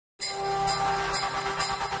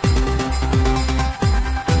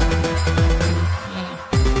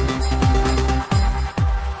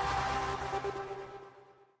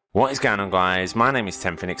What is going on, guys? My name is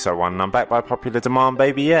TenPhoenix01 and I'm back by popular demand,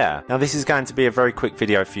 baby, yeah. Now this is going to be a very quick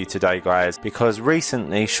video for you today, guys, because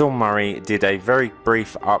recently Sean Murray did a very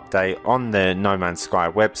brief update on the No Man's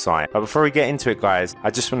Sky website. But before we get into it, guys,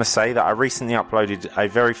 I just want to say that I recently uploaded a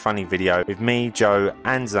very funny video with me, Joe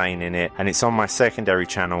and Zane in it, and it's on my secondary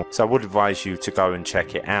channel, so I would advise you to go and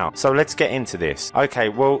check it out. So let's get into this. Okay,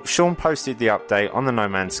 well, Sean posted the update on the No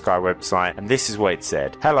Man's Sky website, and this is what it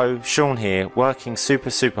said. Hello, Sean here, working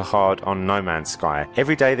super hard on No Man's Sky.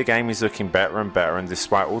 Every day the game is looking better and better, and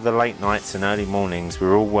despite all the late nights and early mornings,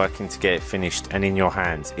 we're all working to get it finished and in your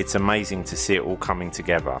hands. It's amazing to see it all coming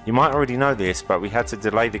together. You might already know this, but we had to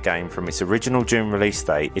delay the game from its original June release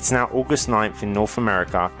date. It's now August 9th in North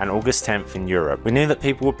America and August 10th in Europe. We knew that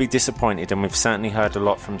people would be disappointed, and we've certainly heard a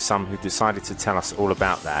lot from some who decided to tell us all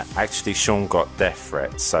about that. Actually, Sean got death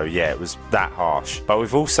threats, so yeah, it was that harsh. But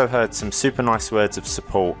we've also heard some super nice words of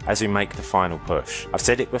support as we make the final push. I've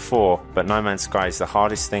said it before, but No Man's Sky is the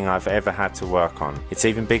hardest thing I've ever had to work on. It's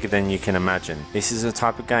even bigger than you can imagine. This is a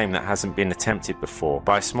type of game that hasn't been attempted before,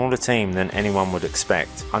 by a smaller team than anyone would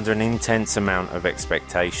expect, under an intense amount of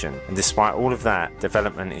expectation. And despite all of that,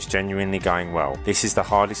 development is genuinely going well. This is the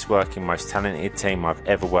hardest working, most talented team I've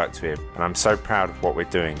ever worked with, and I'm so proud of what we're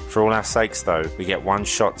doing. For all our sakes though, we get one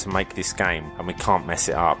shot to make this game, and we can't mess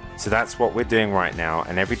it up. So that's what we're doing right now,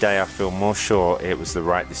 and every day I feel more sure it was the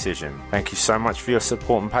right decision. Thank you so much for your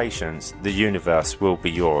support and patience. The universe will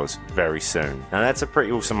be yours very soon. Now that's a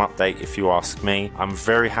pretty awesome update if you ask me. I'm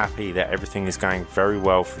very happy that everything is going very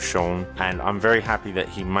well for Sean, and I'm very happy that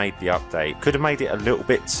he made the update. Could have made it a little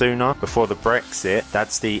bit sooner, before the Brexit.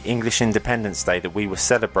 That's the English Independence Day that we were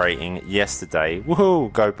celebrating yesterday.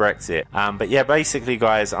 Woohoo, go Brexit. But yeah, basically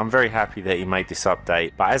guys, I'm very happy that he made this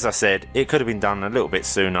update, but as I said, it could have been done a little bit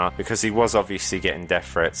sooner because he was obviously getting death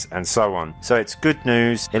threats and so on. So it's good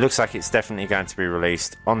news. It looks like it's definitely going to be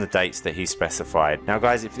released on the dates that he specified. Now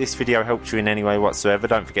guys, if this video helped you in any way whatsoever,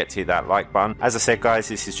 don't forget to hit that like button. As I said guys,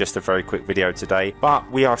 this is just a very quick video today, but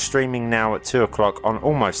we are streaming now at 2 o'clock on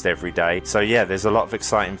almost every day. So yeah, there's a lot of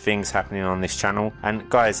exciting things happening on this channel. And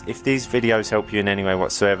guys, if these videos help you in any way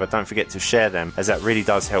whatsoever, don't forget to share them, as that really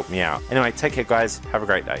does help me out. Anyway, take care guys, have a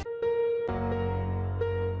great day.